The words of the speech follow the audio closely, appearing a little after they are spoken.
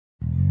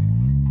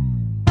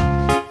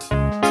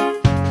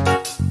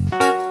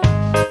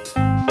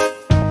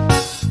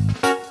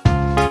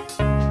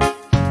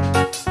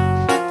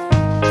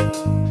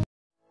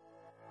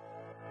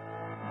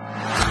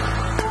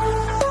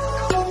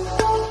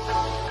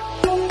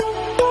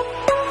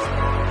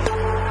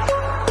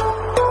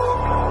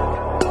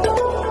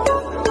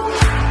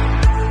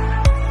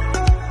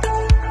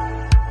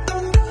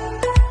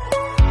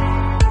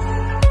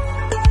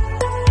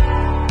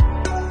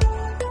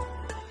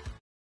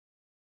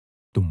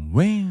Oh,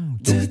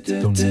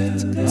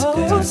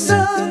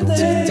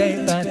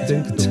 Sunday.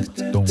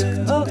 Oh,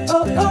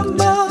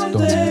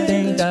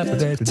 Monday.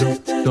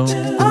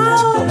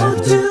 Oh,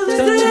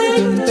 Tuesday.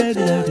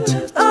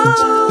 Oh,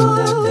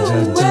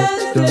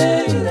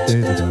 Wednesday.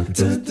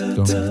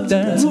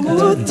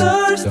 Oh,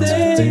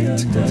 Thursday.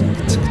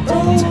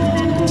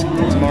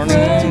 Good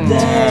morning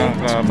mga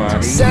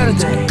kabari.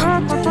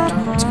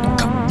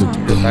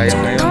 Dito tayo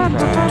ngayon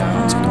sa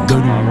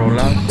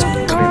Marulas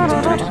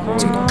Elementary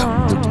School.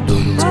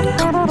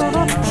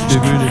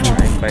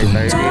 Invite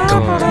tayo dito.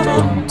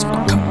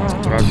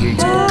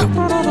 Graduation.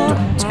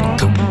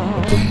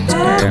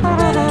 Ayan.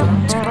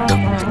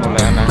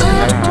 Simula na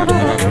sila at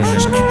marami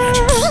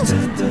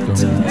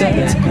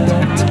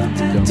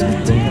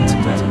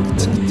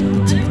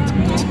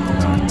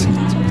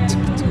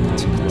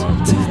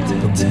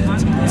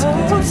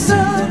Oh,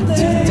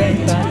 Sunday.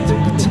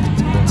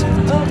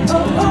 Oh,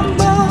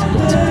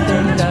 Monday.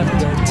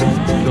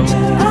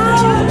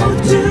 Oh,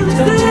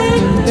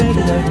 Tuesday.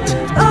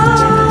 Oh,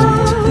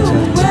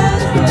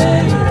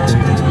 Wednesday.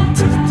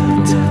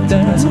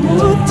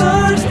 Oh,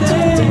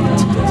 Thursday.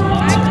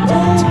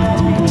 Oh,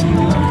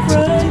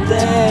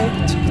 Friday.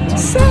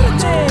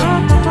 Saturday.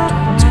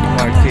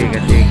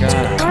 Chika-chika.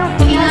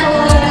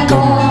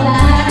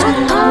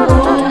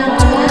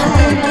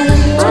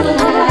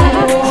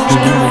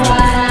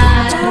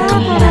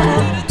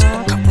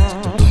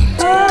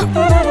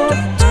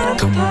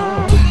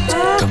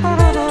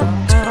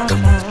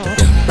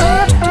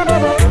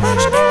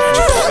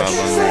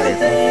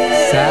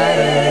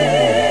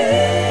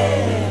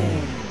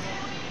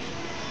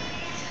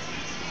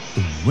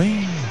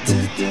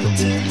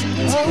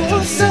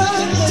 Oh,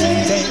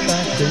 Sunday.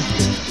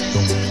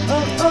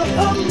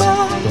 Oh,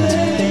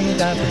 Monday.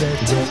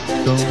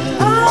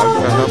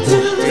 Oh,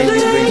 Tuesday.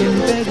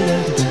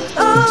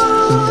 Oh,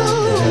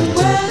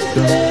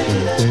 Wednesday.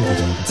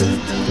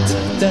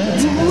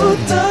 Oh,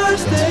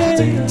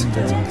 Thursday.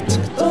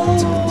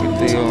 Oh,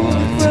 Ito yung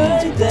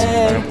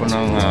Friday. ano po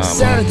ng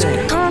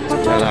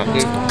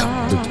lalaki.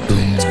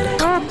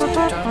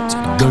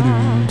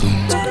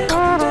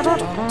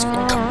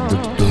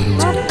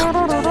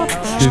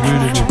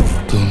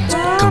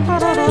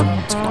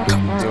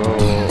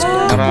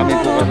 Marami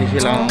po kasi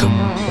silang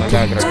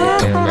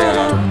nagagraduate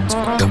ngayon,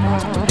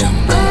 kaya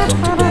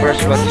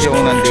first batch yung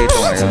nandito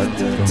ngayon.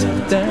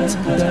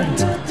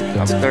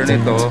 After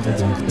nito,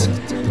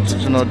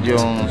 susunod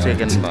yung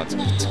second batch.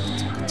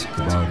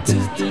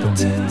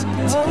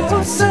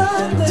 Oh,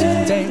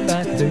 Sunday.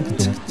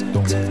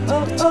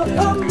 Oh,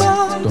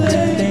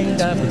 Monday.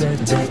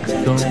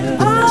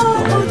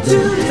 Oh,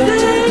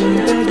 Tuesday.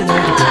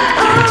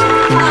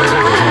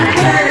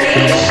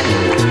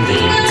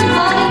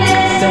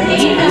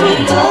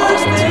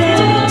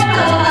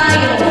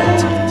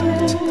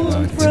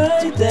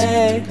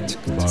 Friday,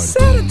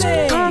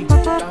 Saturday.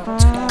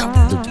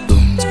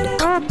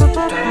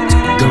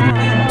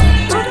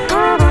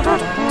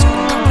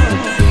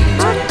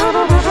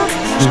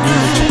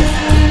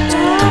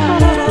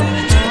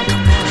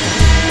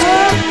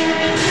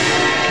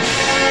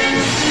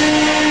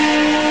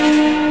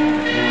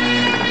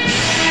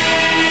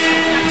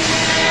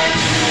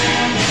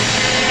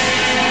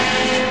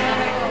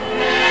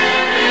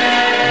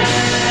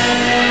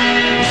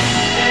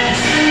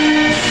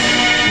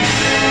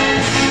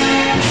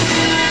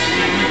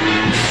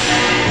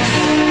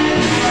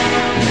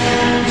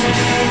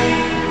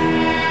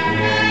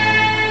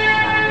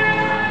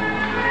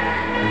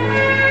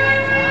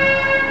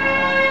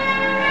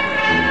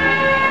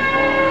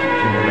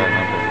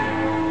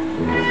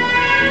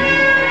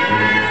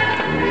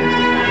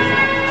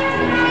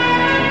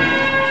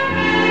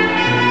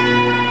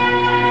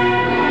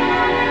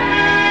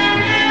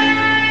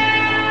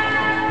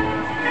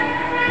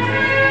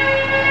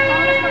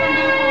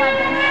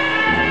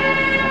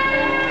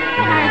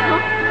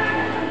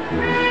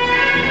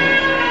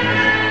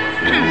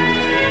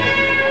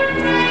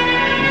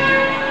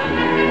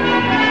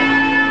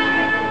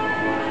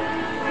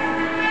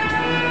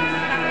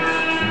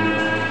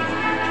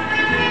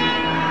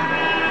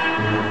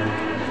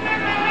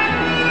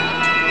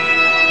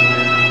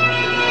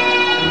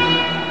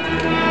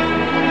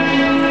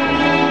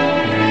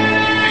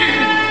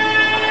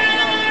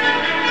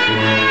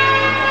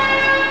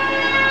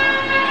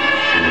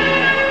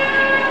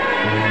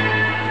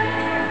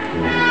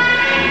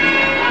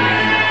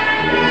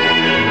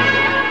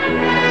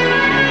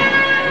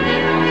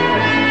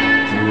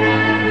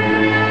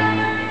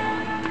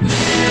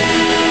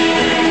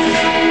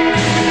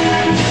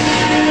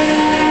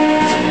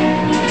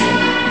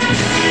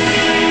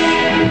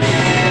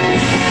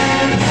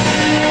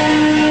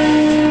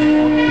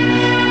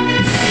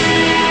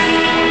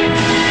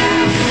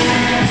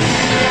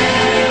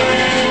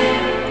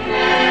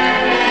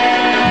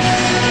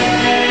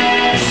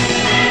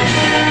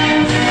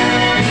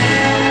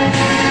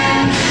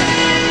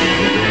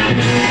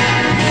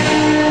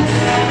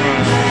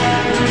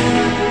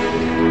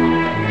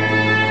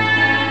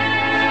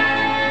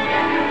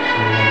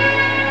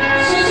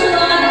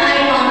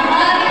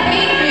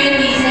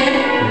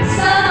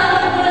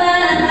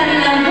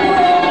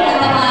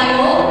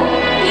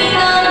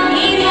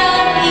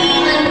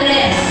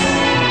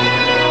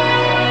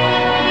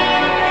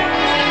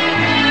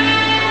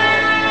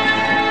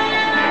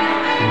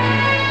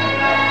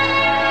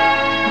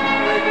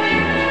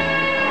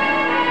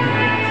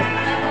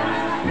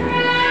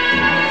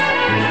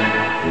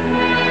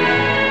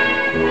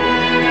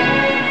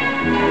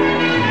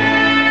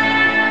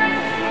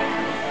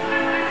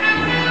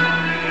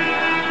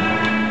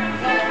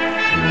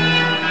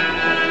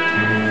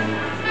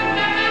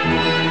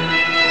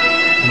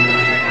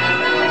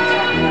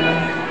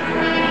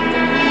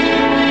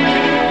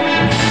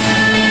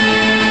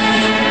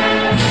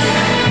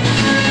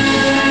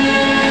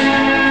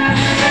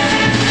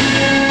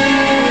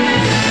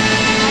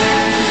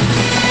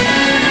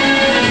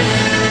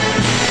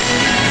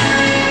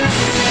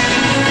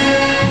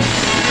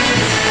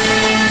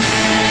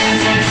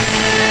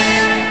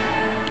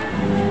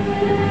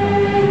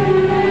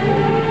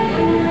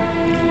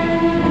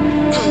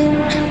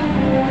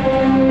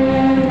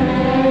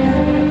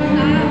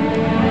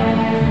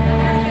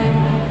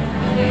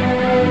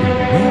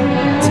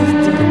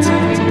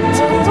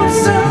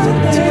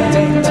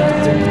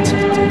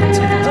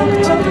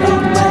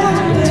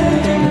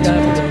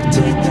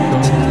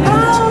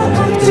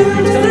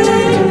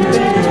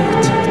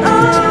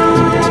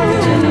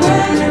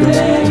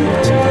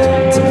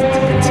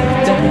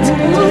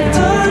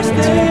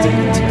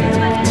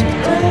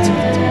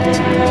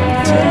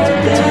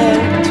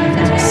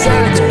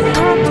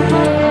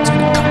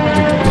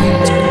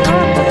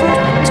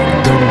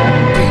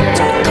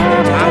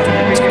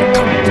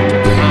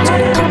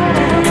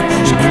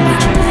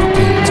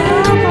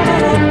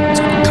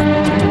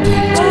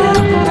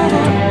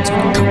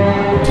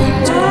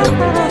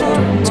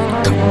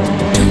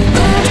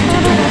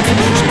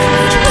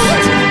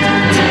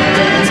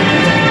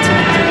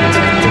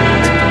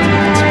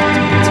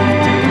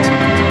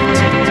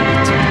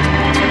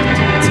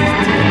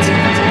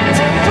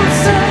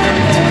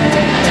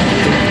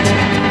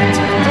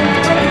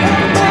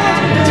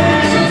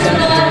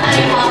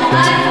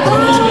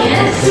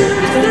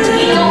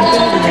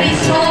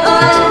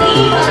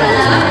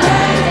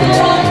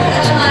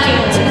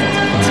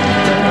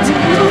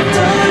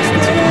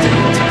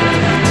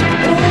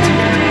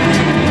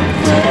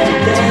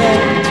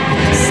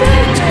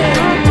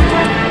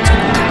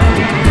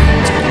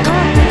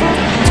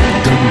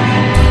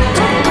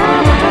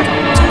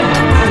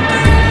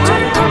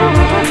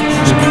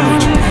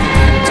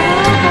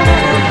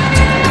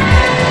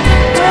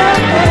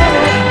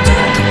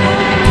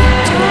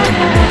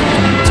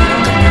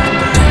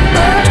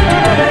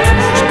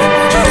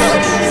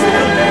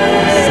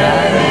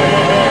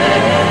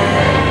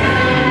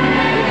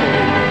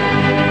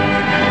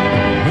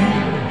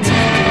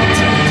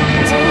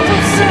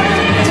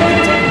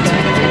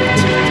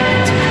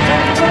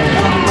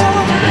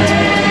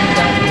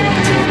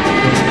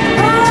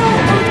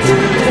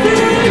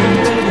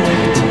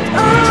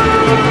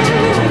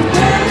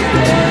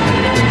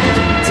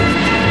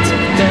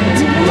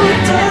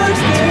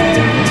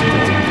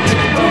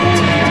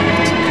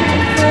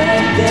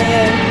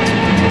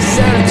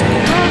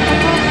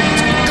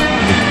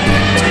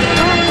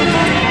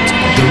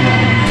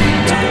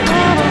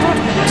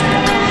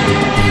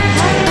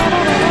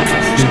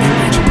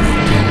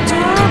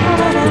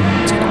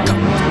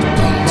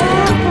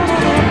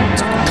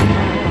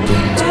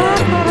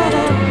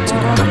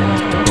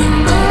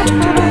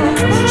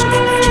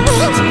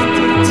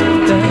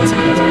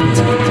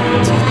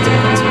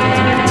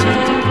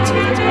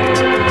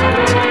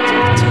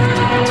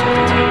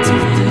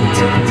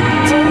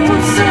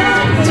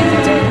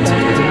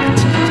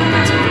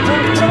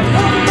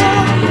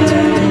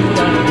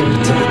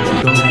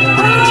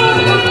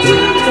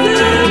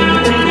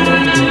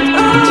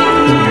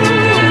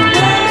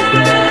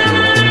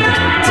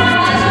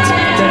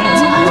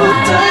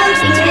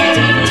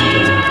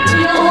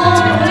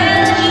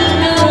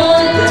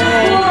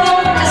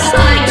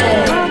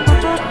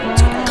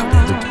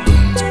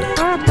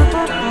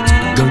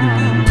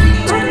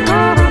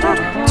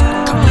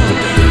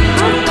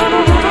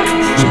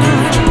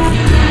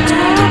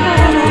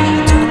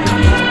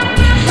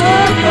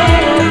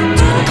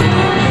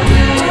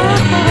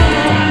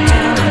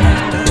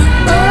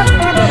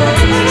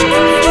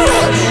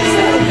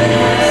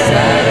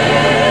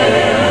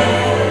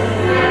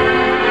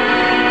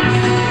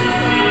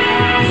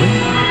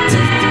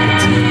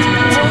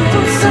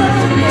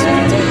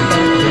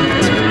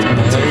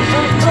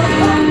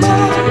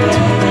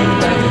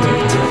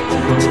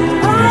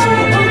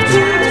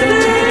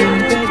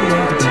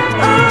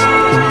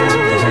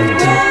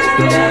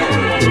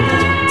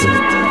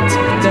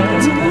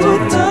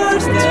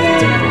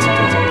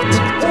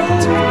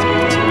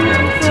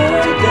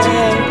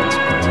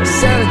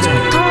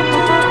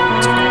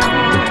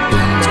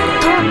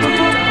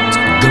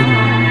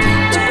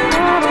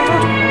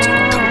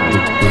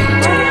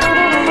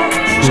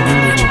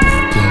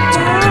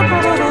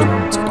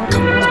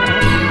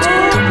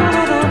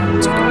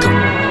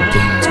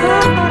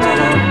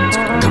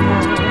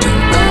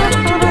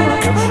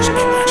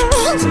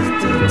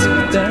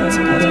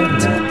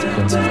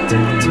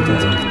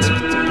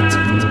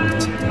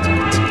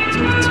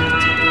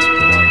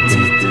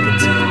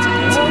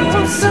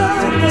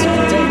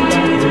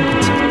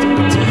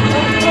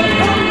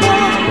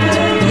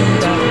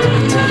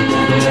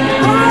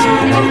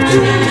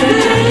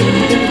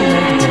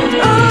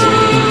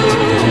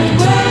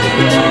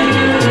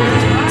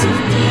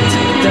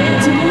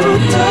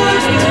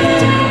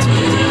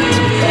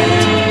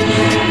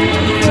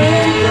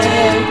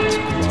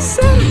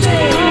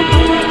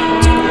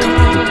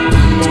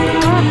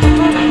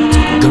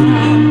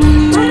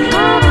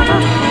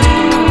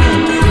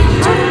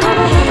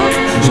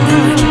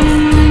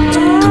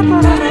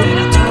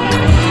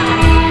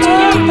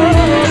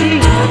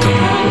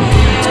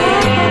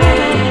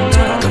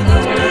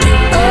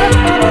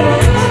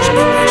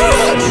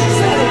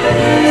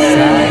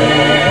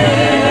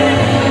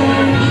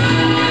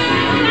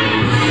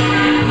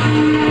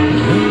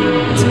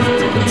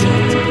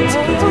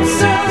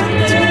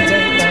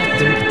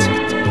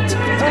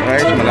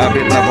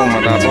 Malapit na pong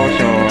matapos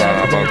yung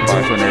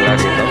pagpasok nila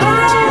dito.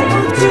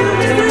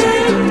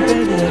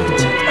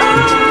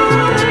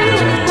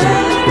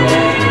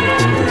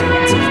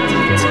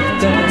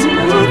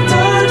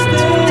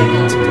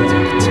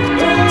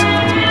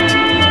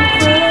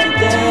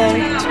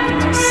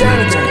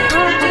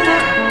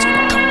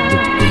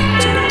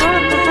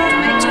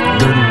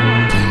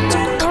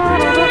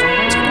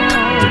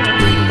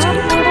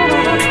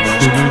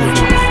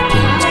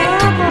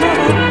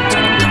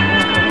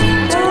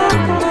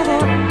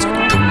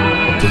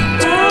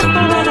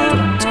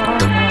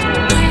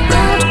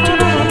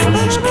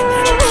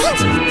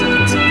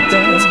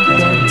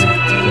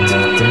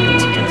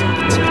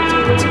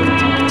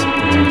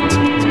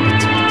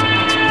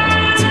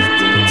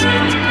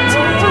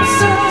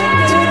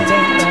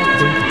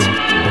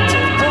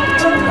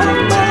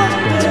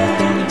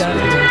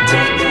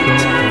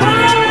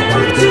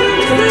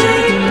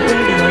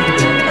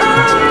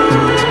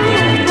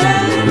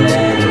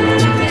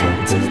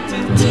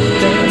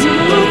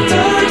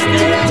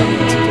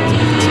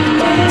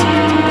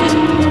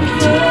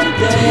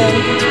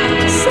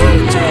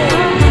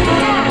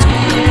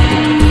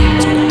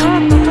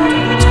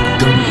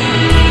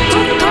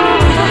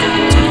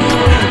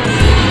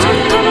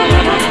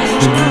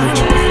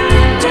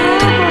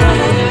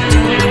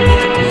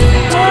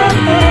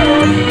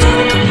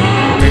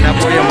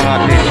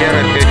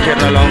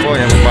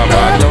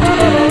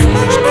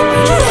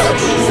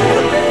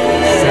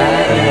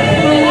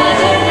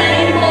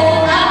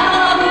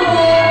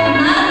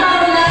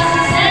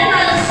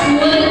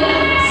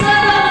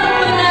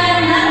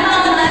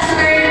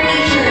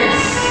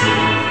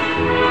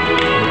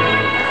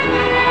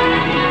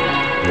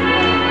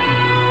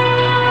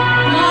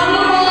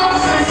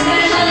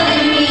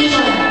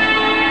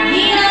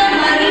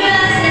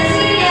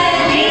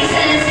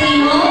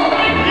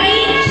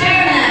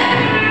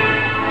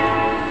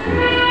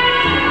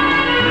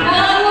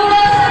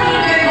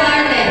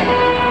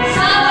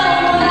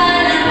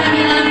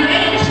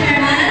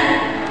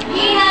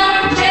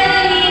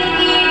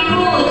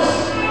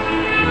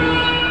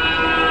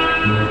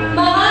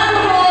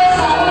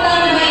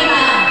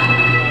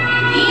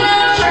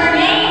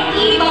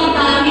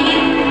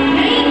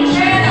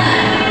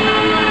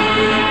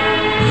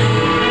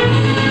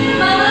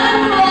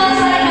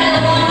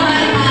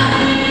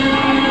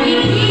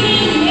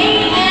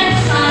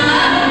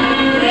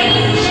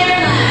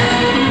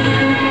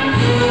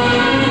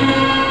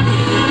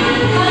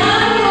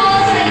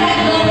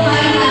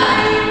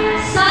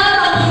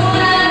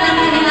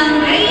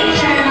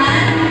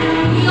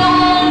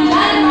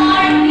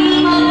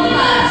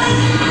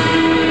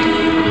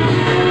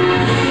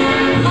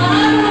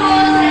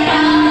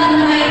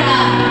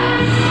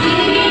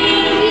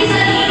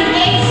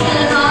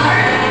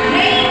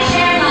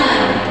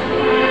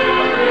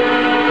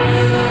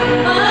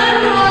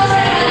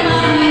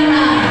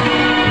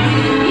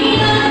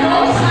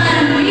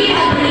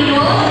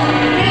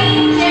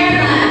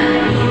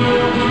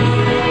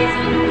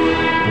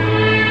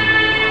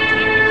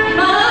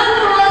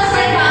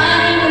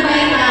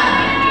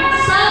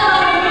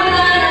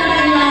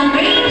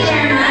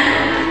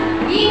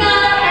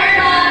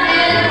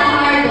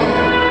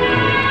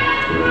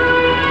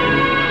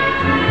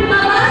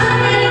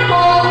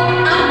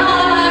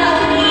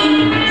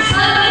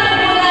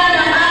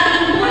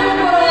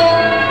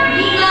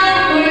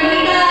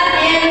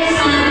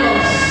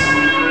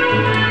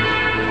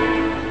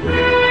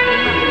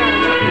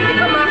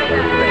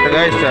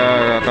 Guys,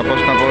 tapos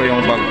na po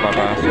yung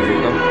pagpapasok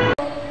dito.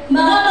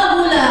 Mga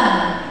magulang,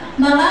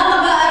 mga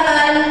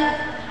mag-aaral,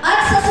 at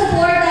sa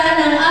suporta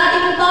ng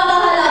ating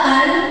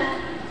pamahalaan,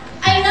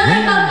 ay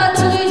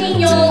nakapagpatuloy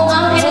ninyo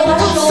ang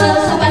edukasyon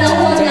sa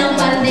panahon ng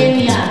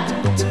pandemya.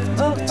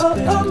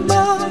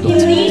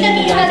 Hindi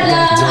naging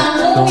hadlang ang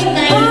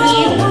COVID-19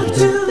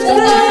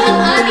 upang ang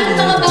ating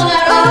mga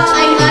pangarap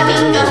ay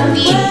ating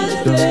kamtin.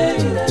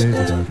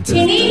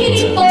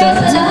 Hinihiling ko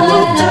sa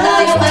lahat na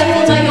tayo ay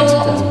tumayo,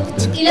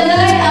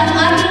 ilagay ang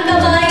ating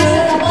kamay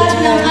sa tapat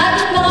ng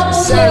ating mga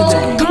puso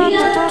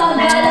bilang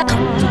pagmamahal.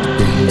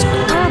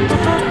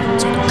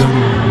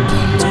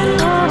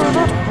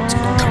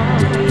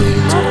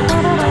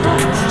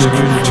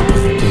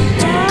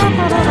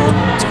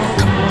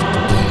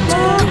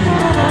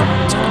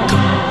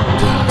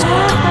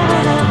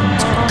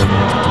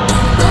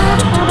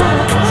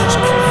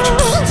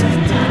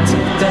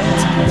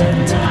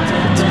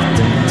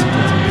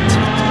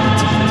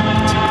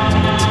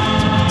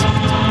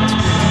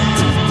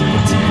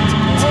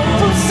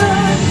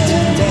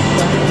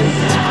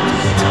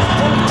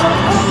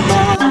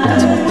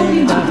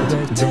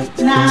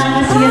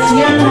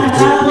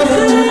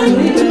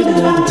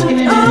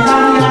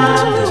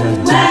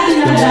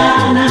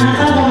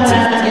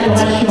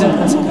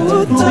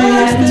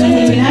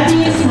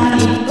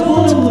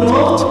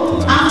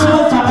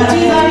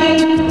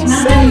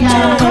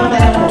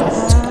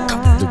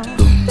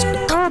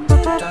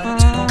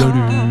 Sa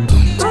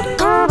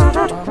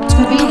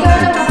bisa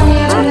ng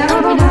kapangyarihan na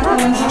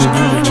pinakatawan sa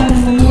akin ng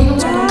bumulong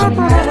sa mga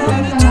pangarap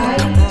ng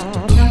sangay,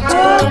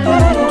 nakakawag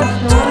ng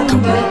edukasyon,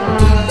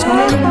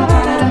 bahay ng mga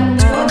kanalang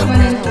mundo at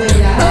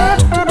Valenzuela,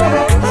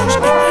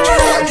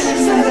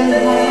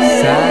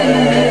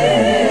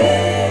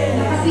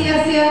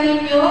 nakasiya-siya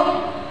ninyo,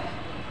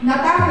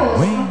 natapos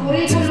ang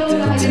kurikulum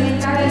ng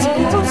elementary na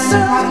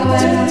pinagkakagawa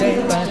ng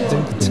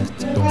edukasyon.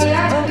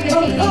 Kaya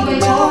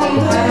pinag-ibig ito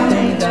ngayong araw na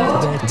ito,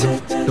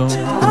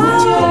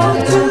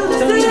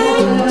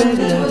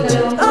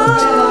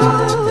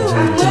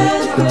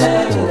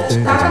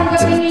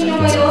 tatanggapin ninyo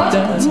ngayon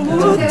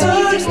ang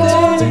sertipiko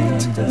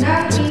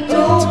ng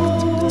inyong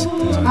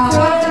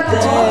awat na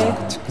taon.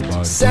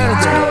 Sa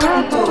araw na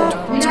ito,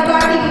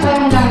 binabati ko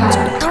kayong lahat.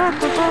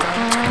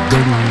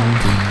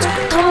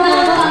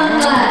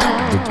 Pumapangkat,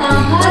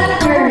 Tangkat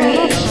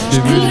Courage,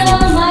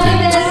 Ninong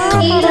Marites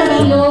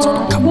Iramilo,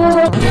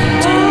 Buhay.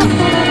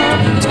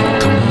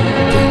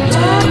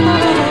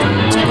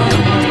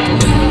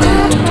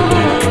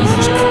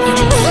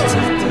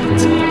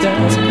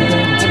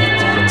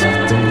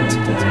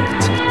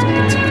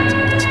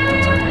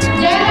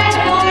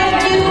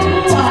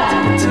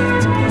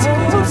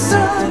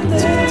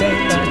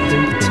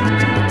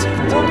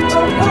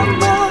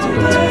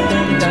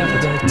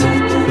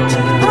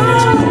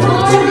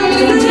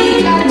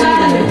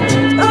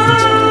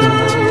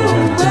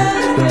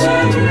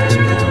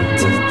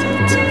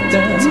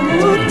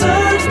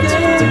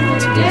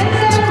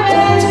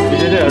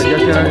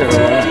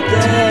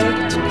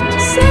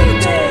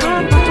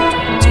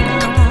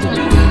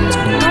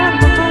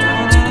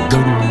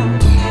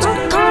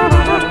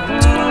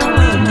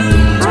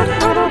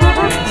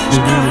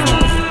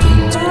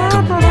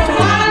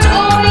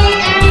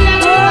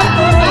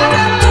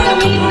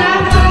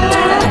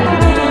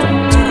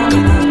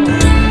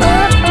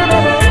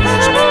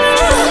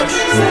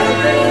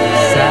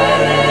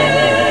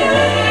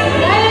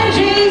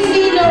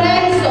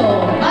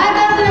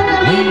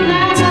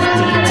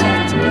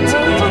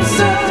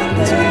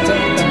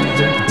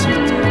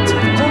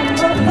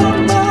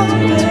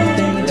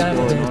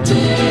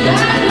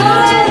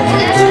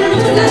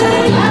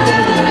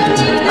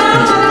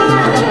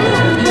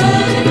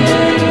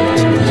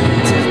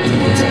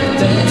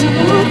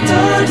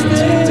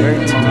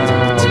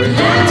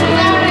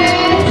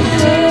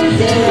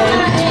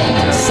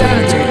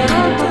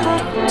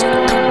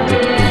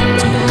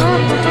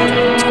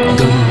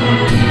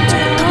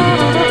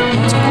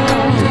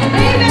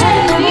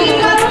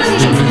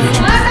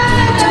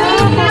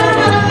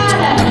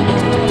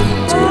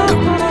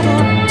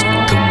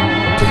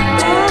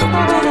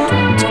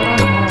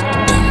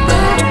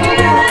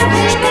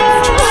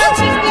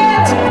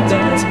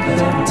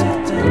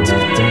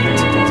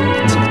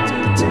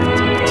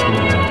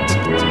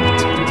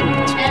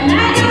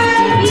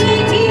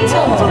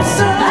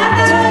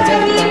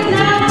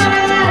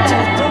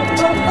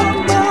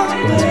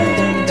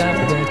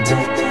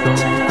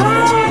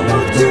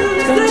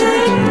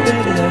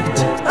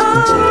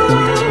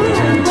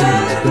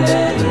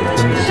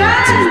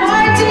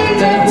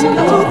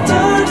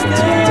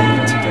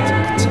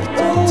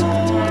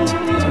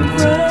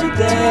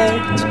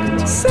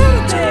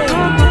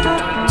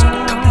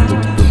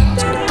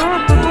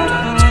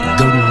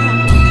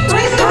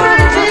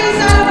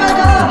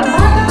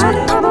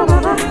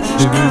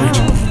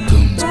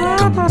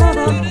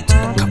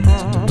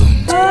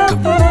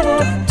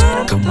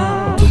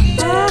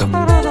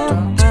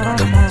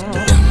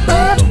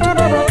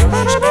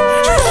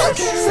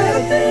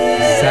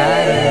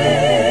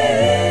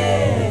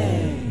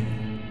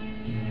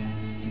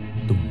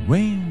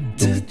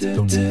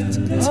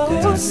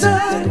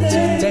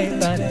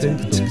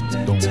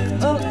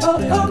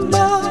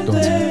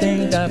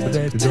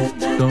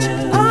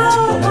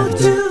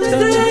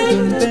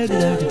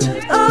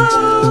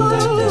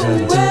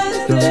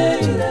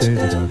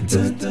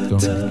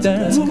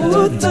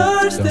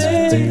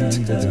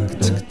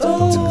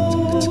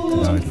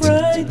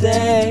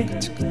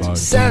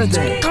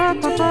 Saturday.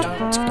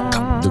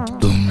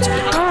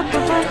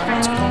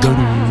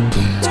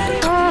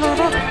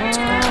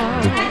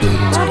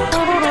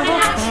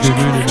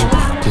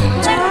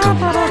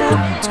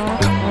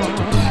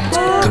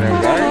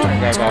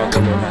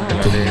 Nagkakagulo na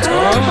sila dito.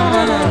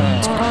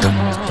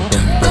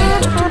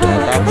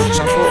 Tapos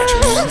na po.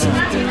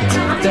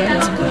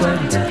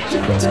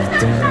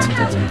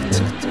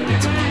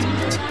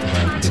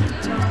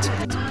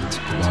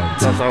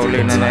 Sasauli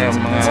na yung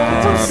mga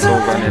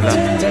tuba nila.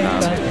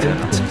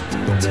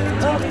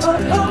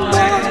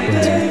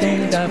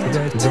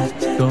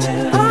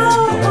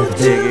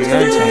 Sige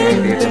guys,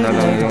 hanggang dito na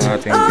lang yung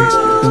ating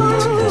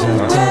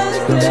video.